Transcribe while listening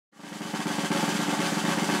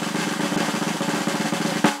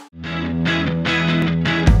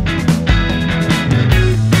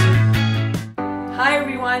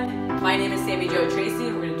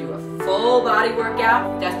body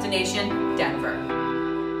workout, destination Denver.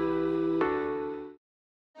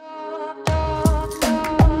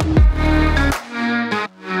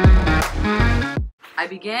 I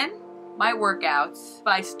begin my workouts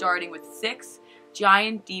by starting with 6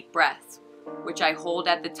 giant deep breaths, which I hold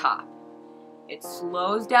at the top. It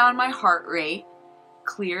slows down my heart rate,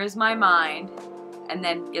 clears my mind, and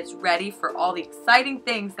then gets ready for all the exciting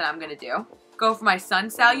things that I'm gonna do. Go for my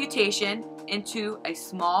sun salutation into a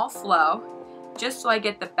small flow, just so I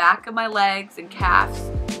get the back of my legs and calves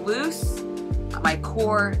loose, my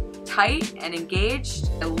core tight and engaged.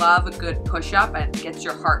 I love a good push-up and it gets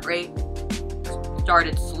your heart rate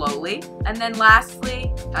started slowly. And then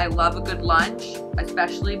lastly, I love a good lunge,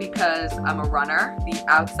 especially because I'm a runner. The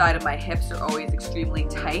outside of my hips are always extremely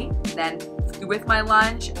tight. Then with my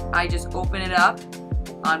lunge, I just open it up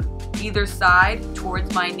on either side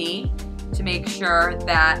towards my knee to make sure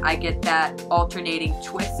that I get that alternating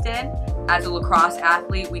twist in. As a lacrosse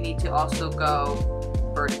athlete, we need to also go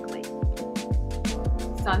vertically.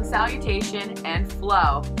 Sun salutation and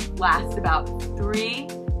flow lasts about 3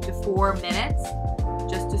 to 4 minutes,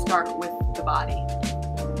 just to start with the body.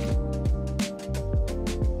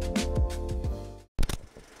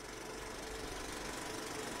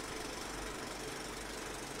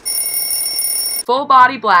 Full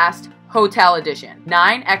body blast, hotel edition.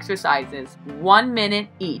 9 exercises, 1 minute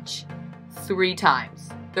each, 3 times.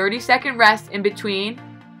 30-second rest in between.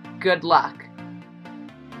 Good luck.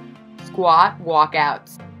 Squat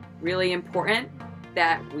walkouts. Really important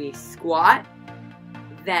that we squat,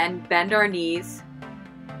 then bend our knees,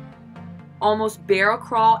 almost barrel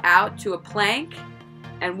crawl out to a plank,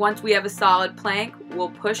 and once we have a solid plank,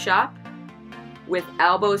 we'll push up with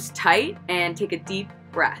elbows tight and take a deep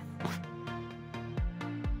breath.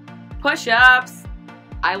 Push-ups.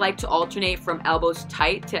 I like to alternate from elbows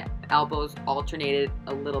tight to elbows alternated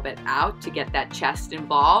a little bit out to get that chest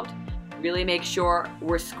involved. Really make sure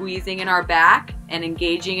we're squeezing in our back and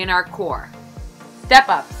engaging in our core.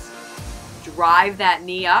 Step-ups. Drive that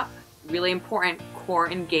knee up. Really important, core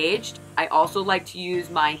engaged. I also like to use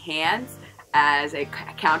my hands as a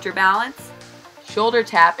counterbalance. Shoulder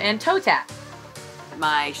tap and toe tap.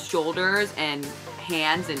 My shoulders and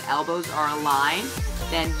hands and elbows are aligned.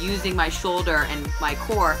 Then using my shoulder and my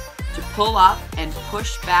core to pull up and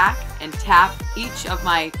push back and tap each of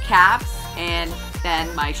my calves and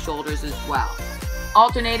then my shoulders as well.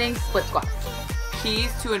 Alternating split squats.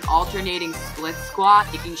 Keys to an alternating split squat,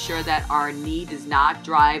 making sure that our knee does not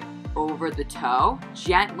drive over the toe.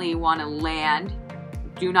 Gently want to land,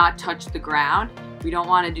 do not touch the ground. We don't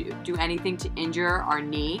want to do anything to injure our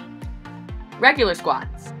knee. Regular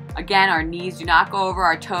squats. Again, our knees do not go over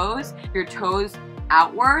our toes. Your toes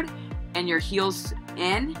outward and your heels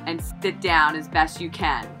in, and sit down as best you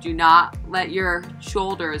can. Do not let your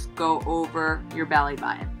shoulders go over your belly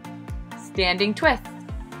button. Standing twists.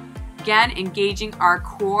 Again, engaging our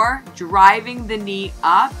core, driving the knee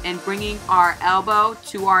up and bringing our elbow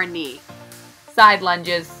to our knee. Side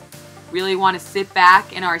lunges. Really want to sit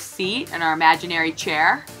back in our seat, in our imaginary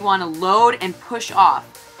chair. We want to load and push off.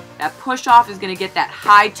 That push off is going to get that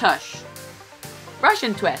high tush.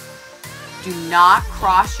 Russian twist. Do not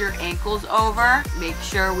cross your ankles over. Make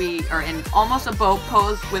sure we are in almost a boat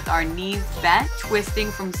pose with our knees bent, twisting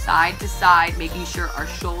from side to side, making sure our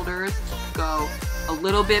shoulders go a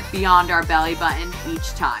little bit beyond our belly button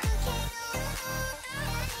each time.